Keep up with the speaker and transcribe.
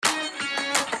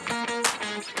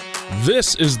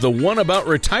This is the One About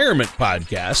Retirement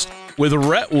podcast with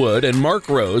Rhett Wood and Mark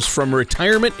Rose from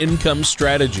Retirement Income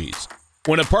Strategies.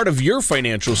 When a part of your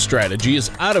financial strategy is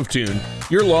out of tune,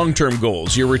 your long-term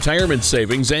goals, your retirement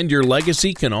savings, and your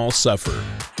legacy can all suffer.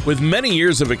 With many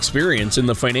years of experience in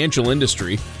the financial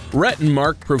industry, Rhett and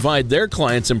Mark provide their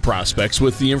clients and prospects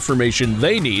with the information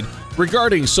they need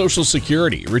regarding Social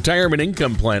Security, retirement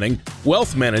income planning,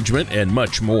 wealth management, and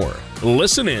much more.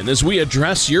 Listen in as we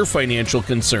address your financial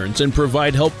concerns and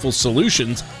provide helpful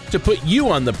solutions to put you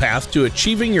on the path to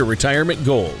achieving your retirement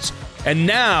goals. And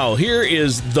now, here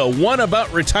is the One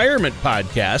About Retirement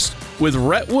podcast with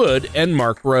Rhett Wood and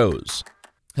Mark Rose.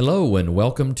 Hello and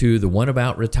welcome to the One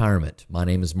About Retirement. My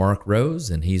name is Mark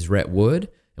Rose and he's Rhett Wood,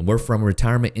 and we're from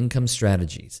Retirement Income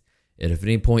Strategies. And if at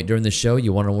any point during the show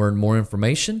you want to learn more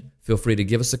information, feel free to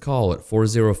give us a call at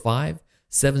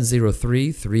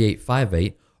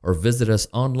 405-703-3858 or visit us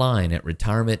online at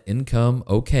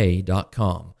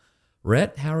retirementincomeok.com.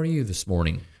 Rhett, how are you this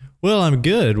morning? Well, I'm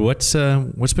good. What's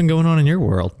been going on in your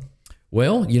world?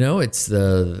 Well, you know, it's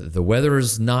the weather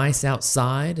is nice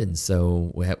outside, and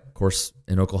so we have, of course,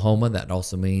 in Oklahoma, that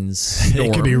also means storms.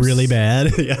 It could be really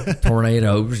bad. Yeah.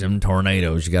 Tornadoes. You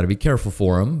got to be careful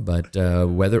for them, but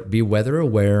be weather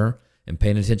aware and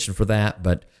paying attention for that.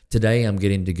 But today I'm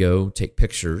getting to go take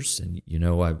pictures, and you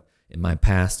know, in my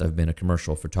past I've been a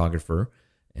commercial photographer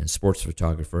and sports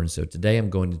photographer, and so today I'm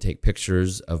going to take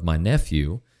pictures of my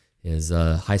nephew, his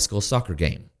high school soccer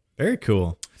game. Very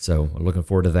cool. So we're looking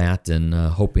forward to that and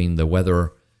hoping the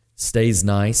weather stays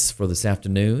nice for this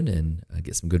afternoon and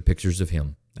get some good pictures of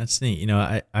him. That's neat. You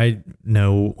know, I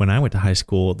know when I went to high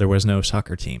school, there was no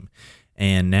soccer team.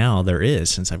 And now there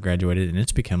is since I've graduated, and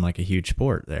it's become like a huge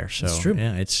sport there. So it's true.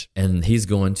 Yeah, and he's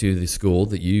going to the school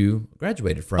that you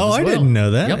graduated from. Oh, as well. I didn't know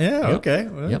that. Yep, Yeah, yep, okay.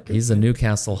 Well, yep. He's a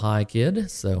Newcastle High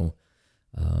kid, so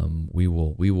we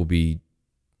will be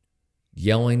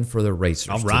yelling for the Racers.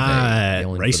 All right,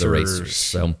 today. Racers. For the Racers.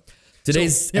 So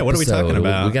today's what are we talking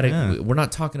about? We're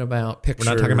not talking about pictures.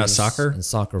 We're not talking about soccer and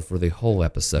soccer for the whole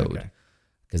episode,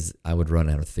 because I would run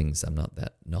out of things. I'm not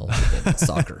that knowledgeable in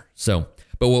soccer. So,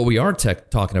 but what we are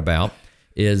talking about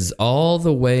is all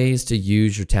the ways to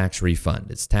use your tax refund.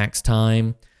 It's tax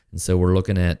time, and so we're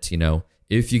looking at, you know,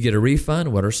 if you get a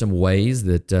refund, what are some ways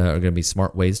that are going to be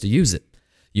smart ways to use it?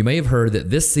 You may have heard that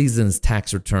this season's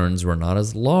tax returns were not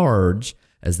as large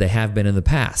as they have been in the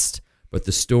past, but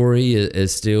the story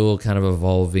is still kind of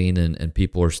evolving, and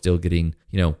people are still beginning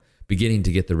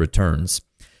to get the returns.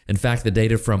 In fact, the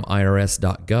data from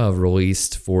IRS.gov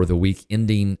released for the week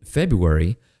ending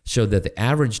February showed that the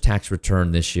average tax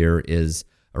return this year is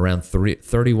around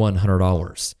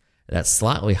 $3,100. That's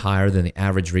slightly higher than the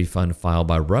average refund filed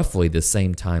by roughly the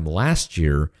same time last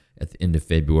year at the end of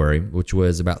February, which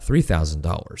was about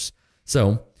 $3,000.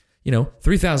 So, you know,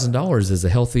 $3,000 is a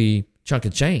healthy chunk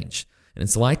of change. And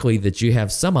it's likely that you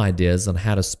have some ideas on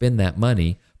how to spend that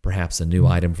money, perhaps a new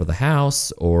item for the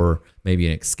house, or maybe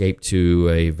an escape to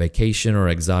a vacation or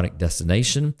exotic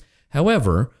destination.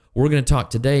 However, we're going to talk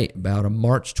today about a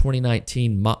March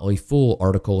 2019 Motley Fool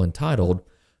article entitled,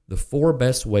 "The 4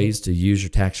 Best Ways to Use Your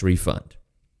Tax Refund."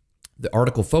 The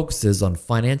article focuses on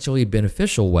financially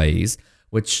beneficial ways,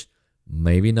 which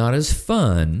maybe not as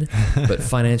fun, but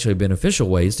financially beneficial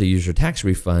ways to use your tax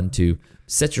refund to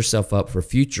set yourself up for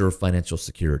future financial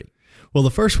security. Well, the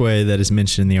first way that is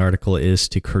mentioned in the article is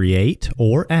to create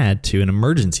or add to an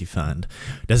emergency fund.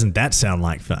 Doesn't that sound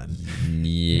like fun?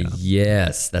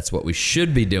 Yes, that's what we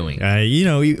should be doing.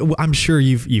 I'm sure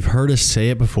you've heard us say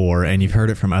it before, and you've heard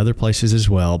it from other places as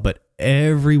well, but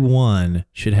everyone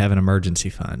should have an emergency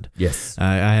fund. Yes.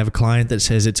 I have a client that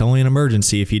says it's only an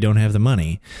emergency if you don't have the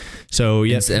money. So,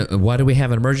 yes. Why do we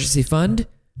have an emergency fund?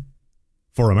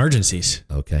 For emergencies.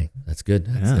 Okay, that's good.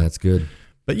 That's good.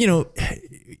 But, you know,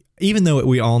 even though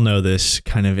we all know this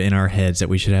kind of in our heads that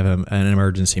we should have an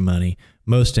emergency money,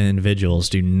 most individuals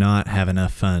do not have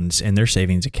enough funds in their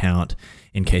savings account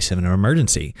in case of an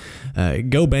emergency.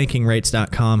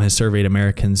 GoBankingRates.com has surveyed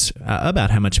Americans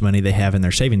about how much money they have in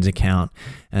their savings account.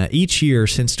 Each year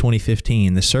since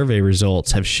 2015, the survey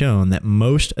results have shown that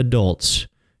most adults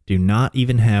do not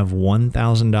even have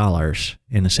 $1,000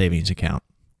 in a savings account.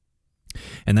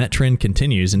 And that trend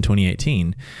continues in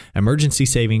 2018. Emergency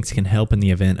savings can help in the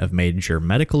event of major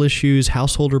medical issues,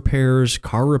 household repairs,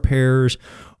 car repairs,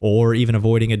 or even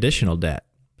avoiding additional debt.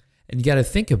 And you got to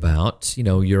think about, you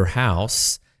know, your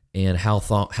house and how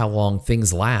long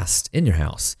things last in your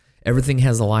house. Everything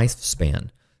has a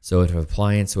lifespan. So if an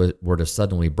appliance were to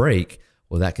suddenly break,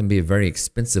 well, that can be a very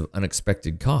expensive,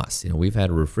 unexpected cost. You know, we've had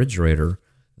a refrigerator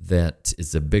that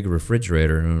is a big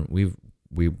refrigerator, and we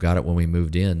got it when we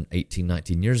moved in 18,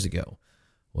 19 years ago.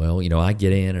 Well, I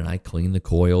get in and I clean the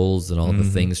coils and all the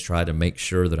things, try to make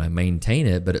sure that I maintain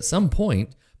it. But at some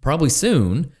point, probably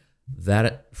soon,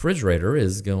 that refrigerator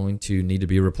is going to need to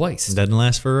be replaced. It doesn't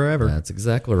last forever. That's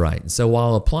exactly right. And so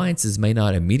while appliances may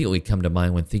not immediately come to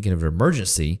mind when thinking of an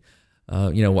emergency,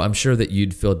 I'm sure that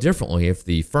you'd feel differently if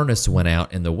the furnace went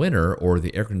out in the winter or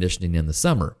the air conditioning in the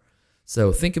summer.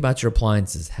 So think about your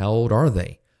appliances. How old are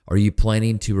they? Are you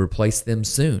planning to replace them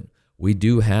soon? We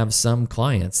do have some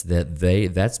clients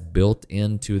that's built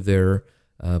into their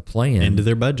plan. Into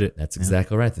their budget. That's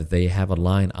exactly right, that they have a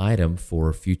line item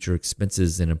for future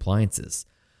expenses in appliances.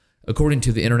 According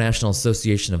to the International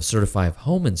Association of Certified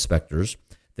Home Inspectors,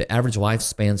 the average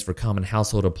lifespans for common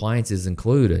household appliances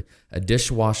include a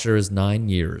dishwasher is 9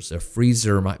 years, a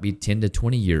freezer might be 10 to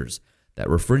 20 years. That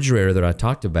refrigerator that I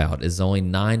talked about is only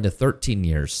 9 to 13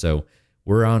 years. So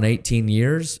we're on 18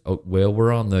 years. Oh, well,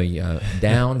 we're on the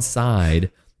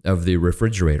downside of the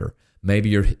refrigerator. Maybe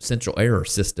your central air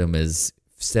system is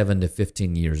 7 to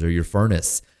 15 years, or your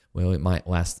furnace, well, it might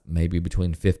last maybe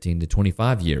between 15 to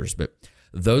 25 years. But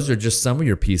those are just some of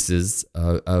your pieces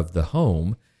of the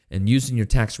home, and using your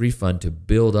tax refund to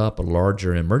build up a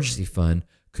larger emergency fund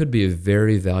could be a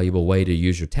very valuable way to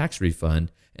use your tax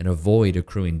refund and avoid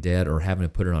accruing debt or having to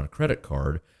put it on a credit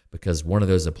card because one of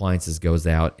those appliances goes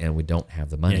out and we don't have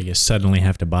the money. Yeah, you suddenly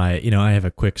have to buy it. I have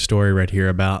a quick story right here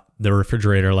about the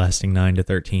refrigerator lasting 9 to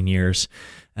 13 years.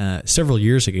 Several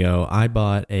years ago, I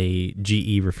bought a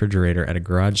GE refrigerator at a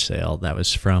garage sale that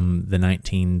was from the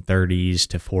 1930s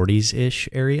to 40s-ish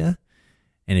area.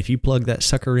 And if you plug that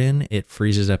sucker in, it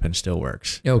freezes up and still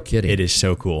works. No kidding. It is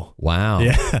so cool. Wow.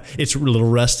 Yeah. It's a little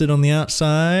rusted on the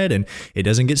outside and it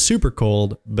doesn't get super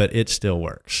cold, but it still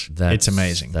works. It's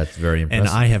amazing. That's very impressive.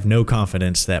 And I have no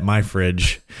confidence that my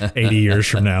fridge 80 years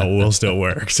from now will still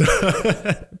work. So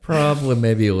probably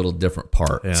maybe a little different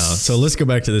parts. Yeah. So let's go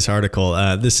back to this article.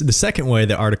 The second way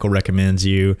the article recommends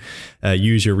you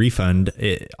use your refund,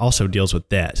 it also deals with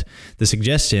debt. The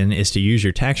suggestion is to use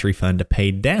your tax refund to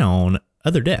pay down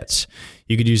other debts.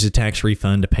 You could use a tax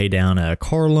refund to pay down a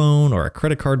car loan or a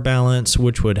credit card balance,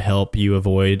 which would help you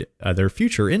avoid other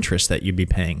future interest that you'd be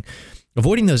paying.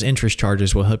 Avoiding those interest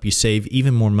charges will help you save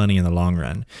even more money in the long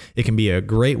run. It can be a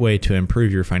great way to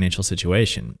improve your financial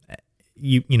situation.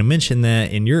 You mentioned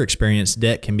that in your experience,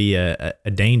 debt can be a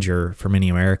danger for many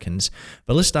Americans,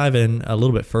 but let's dive in a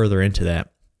little bit further into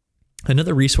that.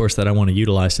 Another resource that I want to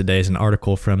utilize today is an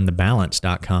article from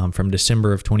thebalance.com from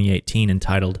December of 2018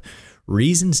 entitled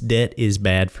Reasons Debt is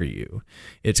Bad for You.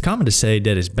 It's common to say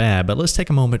debt is bad, but let's take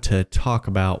a moment to talk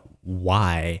about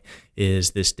why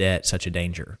is this debt such a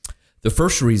danger. The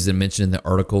first reason mentioned in the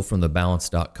article from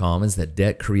thebalance.com is that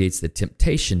debt creates the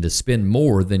temptation to spend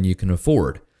more than you can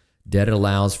afford. Debt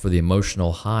allows for the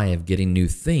emotional high of getting new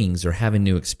things or having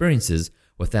new experiences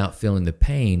without feeling the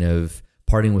pain of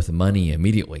parting with the money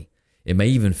immediately. It may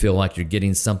even feel like you're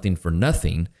getting something for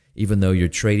nothing, even though you're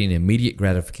trading immediate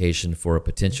gratification for a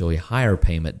potentially higher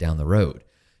payment down the road.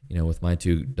 With my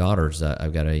two daughters,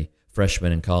 I've got a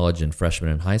freshman in college and freshman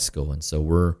in high school, and so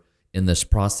we're in this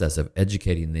process of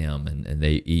educating them, and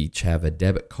they each have a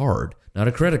debit card, not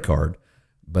a credit card,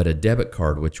 but a debit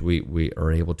card, which we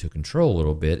are able to control a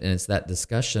little bit. And it's that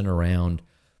discussion around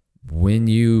when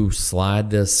you slide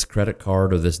this credit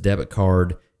card or this debit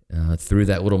card through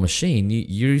that little machine,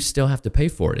 you still have to pay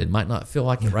for it. It might not feel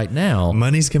like it right now.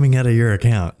 Money's coming out of your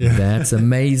account. That's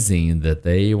amazing that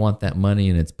they want that money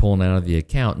and it's pulling out of the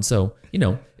account. And so,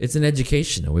 it's an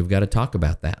education, and we've got to talk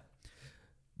about that.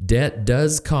 Debt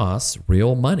does cost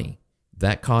real money.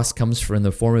 That cost comes in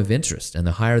the form of interest, and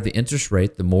the higher the interest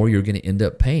rate, the more you're going to end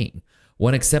up paying.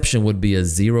 One exception would be a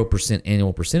 0%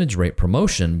 annual percentage rate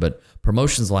promotion, but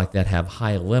promotions like that have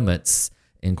high limits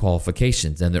and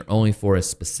qualifications, and they're only for a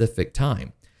specific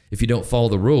time. If you don't follow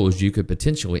the rules, you could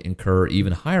potentially incur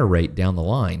even higher rate down the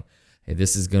line. Hey,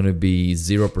 this is going to be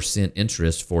 0%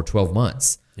 interest for 12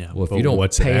 months. Yeah, well, if you don't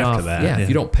pay off, if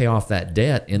you don't pay off that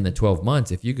debt in the 12 months,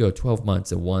 if you go 12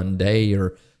 months and 1 day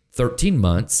or 13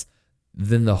 months,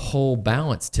 then the whole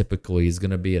balance typically is going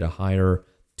to be at a higher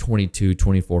 22,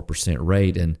 24%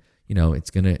 rate, and it's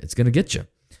going to get you.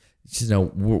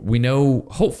 We know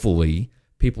hopefully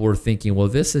people are thinking, well,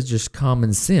 this is just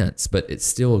common sense, but it's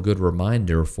still a good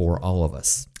reminder for all of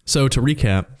us. So to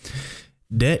recap,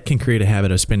 debt can create a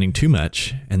habit of spending too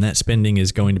much, and that spending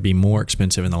is going to be more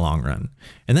expensive in the long run.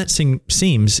 And that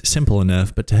seems simple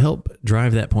enough, but to help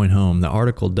drive that point home, the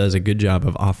article does a good job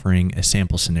of offering a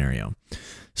sample scenario.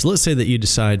 So let's say that you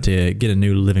decide to get a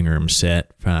new living room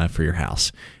set for your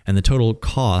house, and the total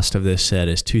cost of this set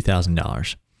is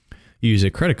 $2,000. use a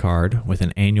credit card with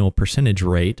an annual percentage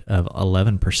rate of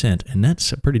 11%. And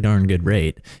that's a pretty darn good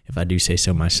rate, if I do say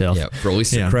so myself. Yeah, for at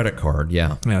least a credit card,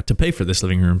 yeah. Now, to pay for this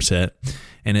living room set.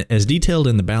 And as detailed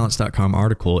in the Balance.com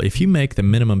article, if you make the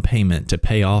minimum payment to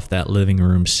pay off that living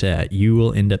room set, you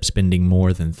will end up spending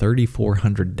more than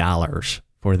 $3,400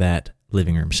 for that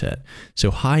living room set. So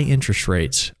high interest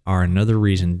rates are another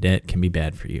reason debt can be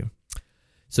bad for you.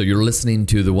 So you're listening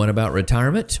to The One About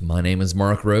Retirement. My name is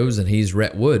Mark Rose, and he's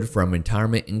Rhett Wood from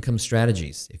Retirement Income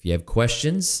Strategies. If you have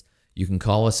questions, you can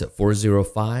call us at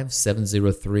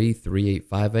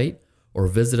 405-703-3858 or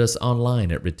visit us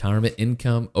online at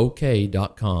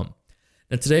retirementincomeok.com.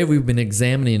 Now today we've been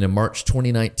examining a March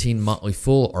 2019 Motley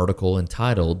Fool article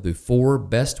entitled The 4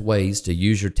 Best Ways to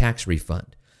Use Your Tax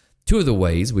Refund. 2 of the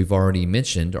ways we've already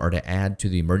mentioned are to add to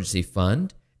the emergency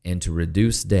fund and to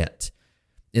reduce debt.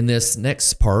 In this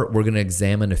next part, we're going to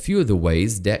examine a few of the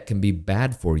ways debt can be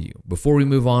bad for you. Before we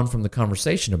move on from the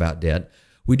conversation about debt,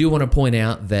 we do want to point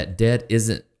out that debt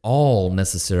isn't all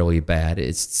necessarily bad.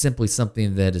 It's simply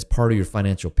something that is part of your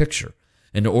financial picture.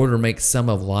 And in order to make some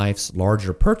of life's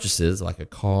larger purchases, like a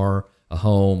car, a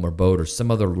home, or boat, or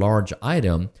some other large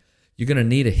item, you're going to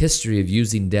need a history of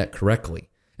using debt correctly.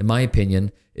 In my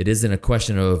opinion, it isn't a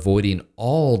question of avoiding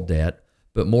all debt,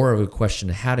 but more of a question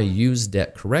of how to use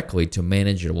debt correctly to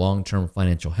manage your long-term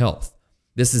financial health.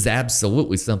 This is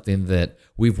absolutely something that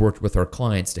we've worked with our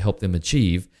clients to help them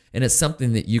achieve, and it's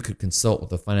something that you could consult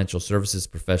with a financial services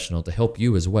professional to help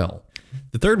you as well.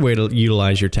 The third way to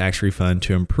utilize your tax refund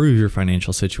to improve your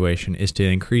financial situation is to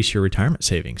increase your retirement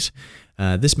savings.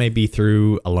 This may be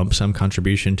through a lump sum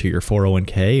contribution to your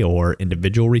 401k or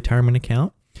individual retirement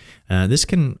account. This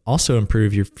can also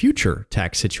improve your future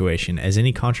tax situation, as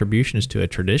any contributions to a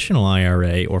traditional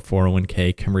IRA or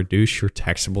 401k can reduce your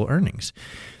taxable earnings.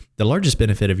 The largest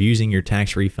benefit of using your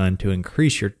tax refund to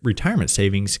increase your retirement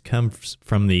savings comes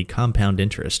from the compound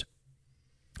interest.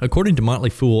 According to Motley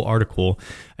Fool article,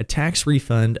 a tax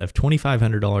refund of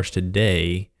 $2,500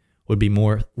 today would be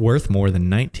worth more than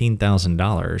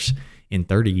 $19,000 in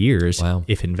 30 years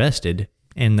if invested,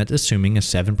 and that's assuming a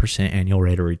 7% annual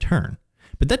rate of return.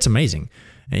 But that's amazing,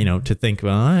 to think,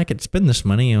 well, I could spend this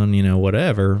money on,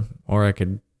 whatever, or I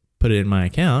could put it in my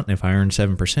account. And if I earn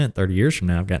 7% 30 years from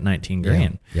now, I've got 19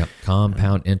 grand. Yep.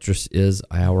 Compound interest is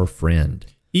our friend.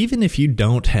 Even if you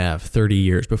don't have 30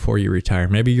 years before you retire,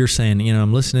 maybe you're saying,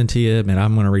 I'm listening to you, and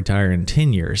I'm going to retire in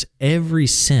 10 years. Every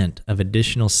cent of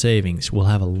additional savings will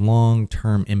have a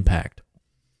long-term impact.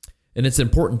 And it's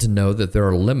important to know that there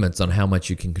are limits on how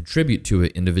much you can contribute to an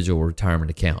individual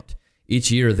retirement account. Each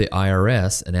year, the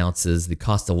IRS announces the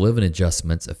cost of living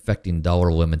adjustments affecting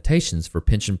dollar limitations for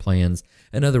pension plans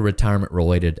and other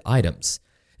retirement-related items.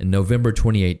 In November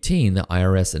 2018, the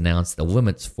IRS announced the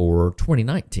limits for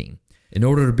 2019. In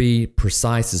order to be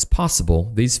precise as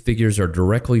possible, these figures are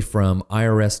directly from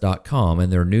IRS.com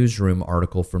and their newsroom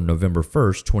article from November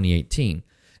 1st, 2018,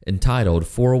 entitled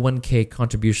 401k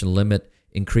Contribution Limit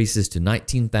Increases to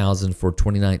 $19,000 for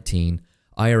 2019,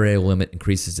 IRA Limit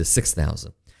Increases to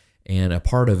 $6,000. And a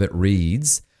part of it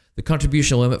reads, the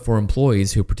contribution limit for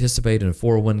employees who participate in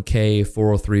 401k,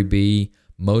 403b,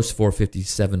 most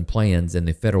 457 plans, and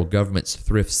the federal government's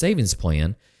thrift savings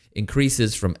plan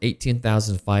increases from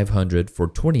 $18,500 for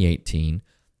 2018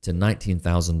 to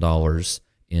 $19,000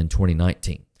 in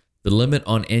 2019. The limit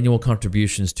on annual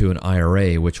contributions to an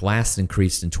IRA, which last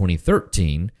increased in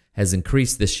 2013, has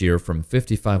increased this year from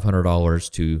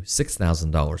 $5,500 to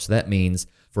 $6,000. That means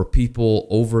for people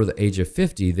over the age of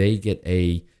 50, they get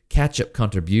a catch-up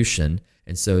contribution,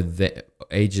 and so the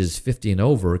ages 50 and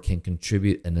over can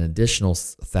contribute an additional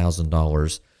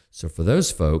 $1,000. So for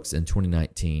those folks in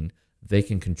 2019, they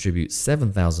can contribute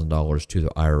 $7,000 to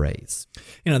the IRAs.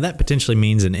 That potentially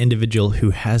means an individual who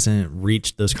hasn't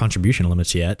reached those contribution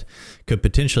limits yet could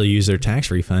potentially use their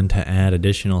tax refund to add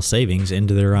additional savings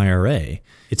into their IRA.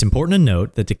 It's important to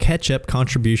note that the catch-up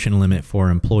contribution limit for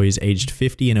employees aged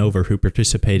 50 and over who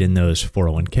participate in those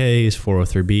 401ks,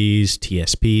 403bs,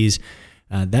 TSPs,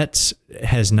 that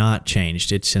has not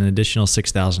changed. It's an additional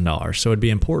 $6,000. So it'd be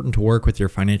important to work with your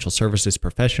financial services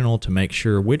professional to make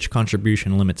sure which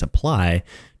contribution limits apply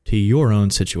to your own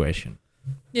situation.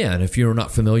 Yeah, and if you're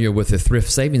not familiar with the Thrift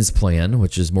Savings Plan,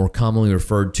 which is more commonly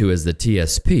referred to as the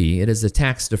TSP, it is a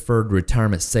tax-deferred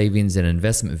retirement savings and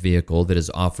investment vehicle that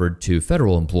is offered to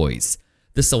federal employees.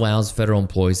 This allows federal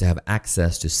employees to have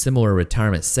access to similar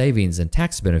retirement savings and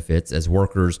tax benefits as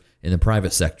workers in the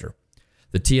private sector.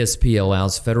 The TSP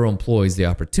allows federal employees the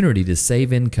opportunity to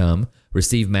save income,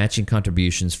 receive matching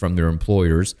contributions from their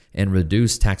employers, and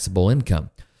reduce taxable income.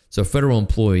 So federal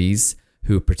employees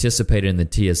who participated in the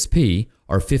TSP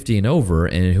are 50 and over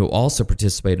and who also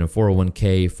participated in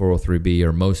 401k, 403b,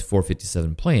 or most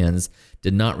 457 plans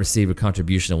did not receive a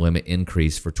contribution limit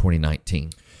increase for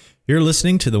 2019. You're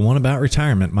listening to The One About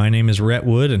Retirement. My name is Rhett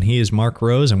Wood, and he is Mark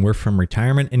Rose, and we're from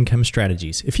Retirement Income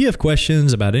Strategies. If you have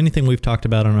questions about anything we've talked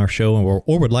about on our show or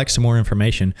would like some more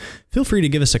information, feel free to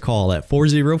give us a call at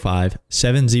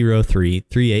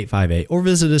 405-703-3858 or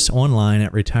visit us online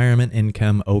at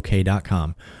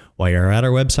retirementincomeok.com. While you're at our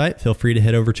website, feel free to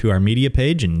head over to our media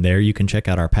page, and there you can check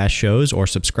out our past shows or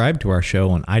subscribe to our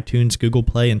show on iTunes, Google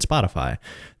Play, and Spotify.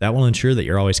 That will ensure that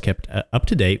you're always kept up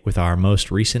to date with our most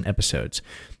recent episodes.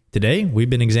 Today, we've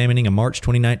been examining a March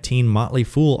 2019 Motley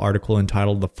Fool article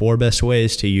entitled The 4 Best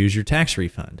Ways to Use Your Tax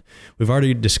Refund. We've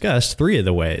already discussed 3 of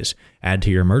the ways: add to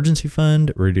your emergency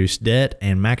fund, reduce debt,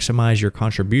 and maximize your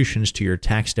contributions to your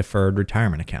tax-deferred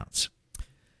retirement accounts.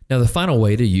 Now, the final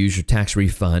way to use your tax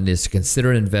refund is to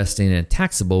consider investing in a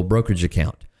taxable brokerage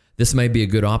account. This may be a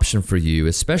good option for you,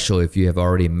 especially if you have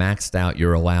already maxed out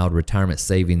your allowed retirement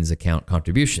savings account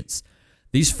contributions.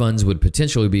 These funds would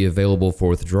potentially be available for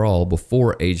withdrawal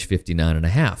before age 59 and a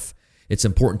half. It's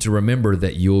important to remember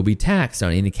that you will be taxed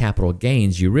on any capital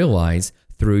gains you realize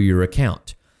through your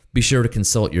account. Be sure to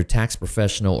consult your tax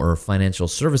professional or financial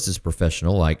services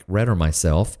professional like Rhett or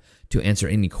myself to answer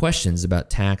any questions about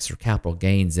tax or capital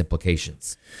gains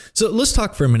implications. So let's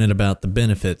talk for a minute about the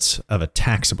benefits of a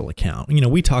taxable account.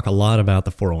 We talk a lot about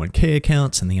the 401k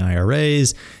accounts and the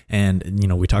IRAs, and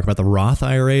we talk about the Roth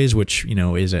IRAs, which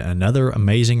is another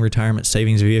amazing retirement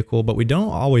savings vehicle, but we don't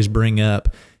always bring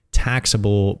up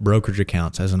taxable brokerage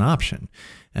accounts as an option.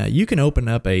 You can open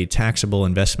up a taxable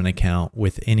investment account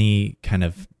with any kind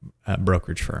of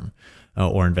brokerage firm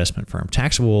or investment firm.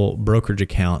 Taxable brokerage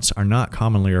accounts are not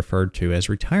commonly referred to as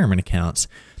retirement accounts,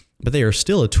 but they are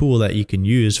still a tool that you can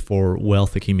use for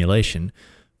wealth accumulation.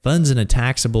 Funds in a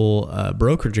taxable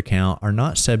brokerage account are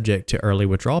not subject to early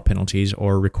withdrawal penalties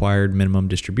or required minimum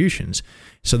distributions.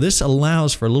 So this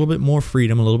allows for a little bit more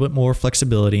freedom, a little bit more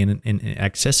flexibility in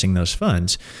accessing those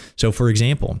funds. So for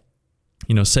example,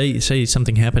 say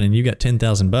something happened and you got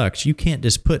 $10,000. You can't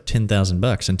just put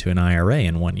 $10,000 into an IRA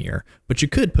in 1 year, but you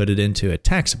could put it into a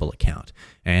taxable account.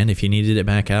 And if you needed it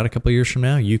back out a couple of years from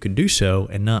now, you could do so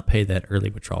and not pay that early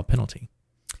withdrawal penalty.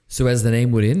 So as the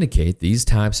name would indicate, these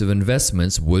types of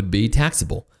investments would be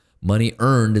taxable. Money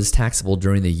earned is taxable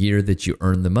during the year that you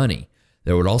earn the money.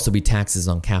 There would also be taxes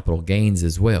on capital gains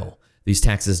as well. These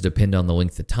taxes depend on the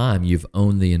length of time you've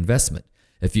owned the investment.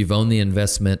 If you've owned the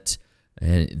investment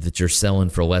and that you're selling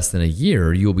for less than a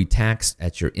year, you will be taxed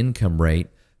at your income rate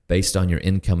based on your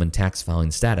income and tax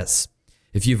filing status.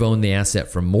 If you've owned the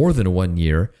asset for more than 1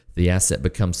 year, the asset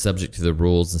becomes subject to the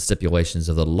rules and stipulations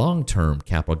of the long-term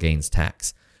capital gains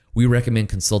tax. We recommend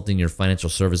consulting your financial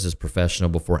services professional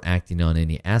before acting on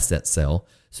any asset sale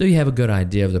so you have a good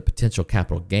idea of the potential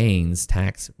capital gains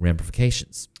tax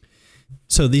ramifications.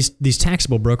 So these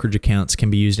taxable brokerage accounts can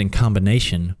be used in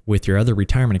combination with your other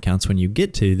retirement accounts when you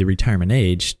get to the retirement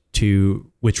age to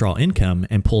withdraw income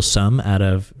and pull some out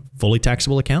of fully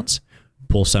taxable accounts,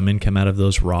 pull some income out of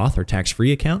those Roth or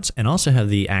tax-free accounts, and also have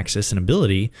the access and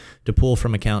ability to pull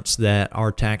from accounts that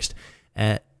are taxed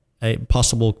at a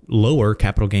possible lower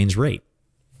capital gains rate.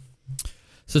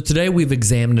 So today we've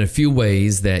examined a few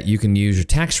ways that you can use your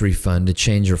tax refund to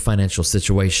change your financial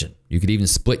situation. You could even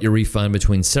split your refund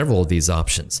between several of these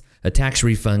options. A tax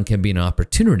refund can be an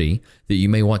opportunity that you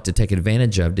may want to take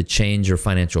advantage of to change your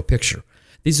financial picture.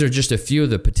 These are just a few of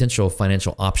the potential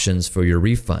financial options for your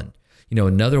refund.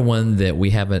 Another one that we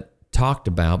haven't talked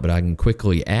about, but I can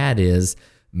quickly add is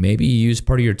maybe you use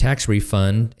part of your tax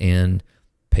refund and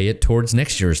pay it towards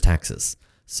next year's taxes.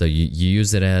 So you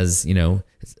use it as, you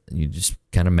just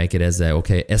kind of make it as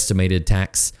estimated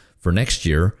tax for next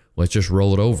year. Let's just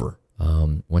roll it over.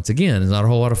 Once again, it's not a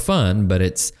whole lot of fun, but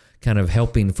it's kind of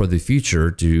helping for the future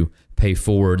to pay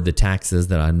forward the taxes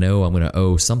that I know I'm going to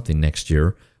owe something next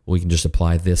year. We can just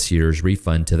apply this year's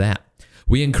refund to that.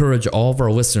 We encourage all of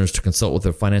our listeners to consult with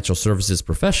a financial services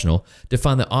professional to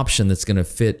find the option that's going to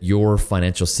fit your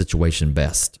financial situation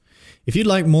best. If you'd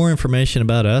like more information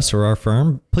about us or our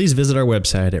firm, please visit our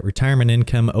website at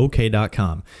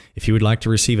retirementincomeok.com. If you would like to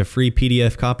receive a free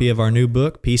PDF copy of our new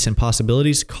book, Peace and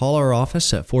Possibilities, call our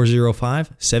office at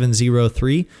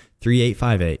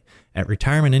 405-703-3858. At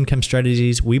Retirement Income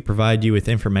Strategies, we provide you with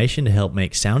information to help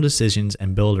make sound decisions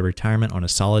and build a retirement on a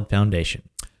solid foundation.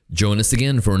 Join us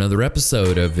again for another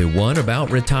episode of The One About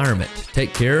Retirement.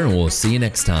 Take care, and we'll see you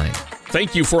next time.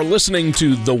 Thank you for listening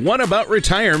to the One About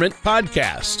Retirement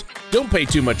podcast. Don't pay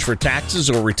too much for taxes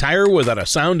or retire without a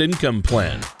sound income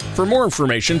plan. For more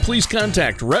information, please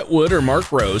contact Rhett Wood or Mark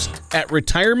Rose at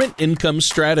Retirement Income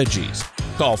Strategies.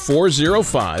 Call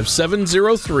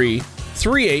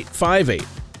 405-703-3858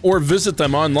 or visit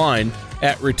them online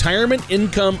at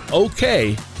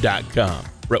retirementincomeok.com.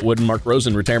 Rhett Wood and Mark Rose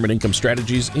and Retirement Income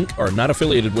Strategies, Inc. are not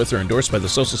affiliated with or endorsed by the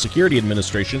Social Security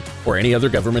Administration or any other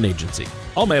government agency.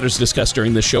 All matters discussed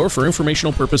during this show are for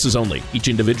informational purposes only. Each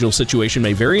individual situation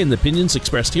may vary, and the opinions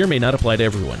expressed here may not apply to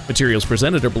everyone. Materials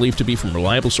presented are believed to be from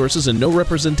reliable sources, and no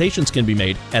representations can be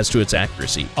made as to its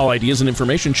accuracy. All ideas and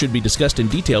information should be discussed in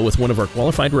detail with one of our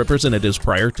qualified representatives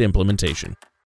prior to implementation.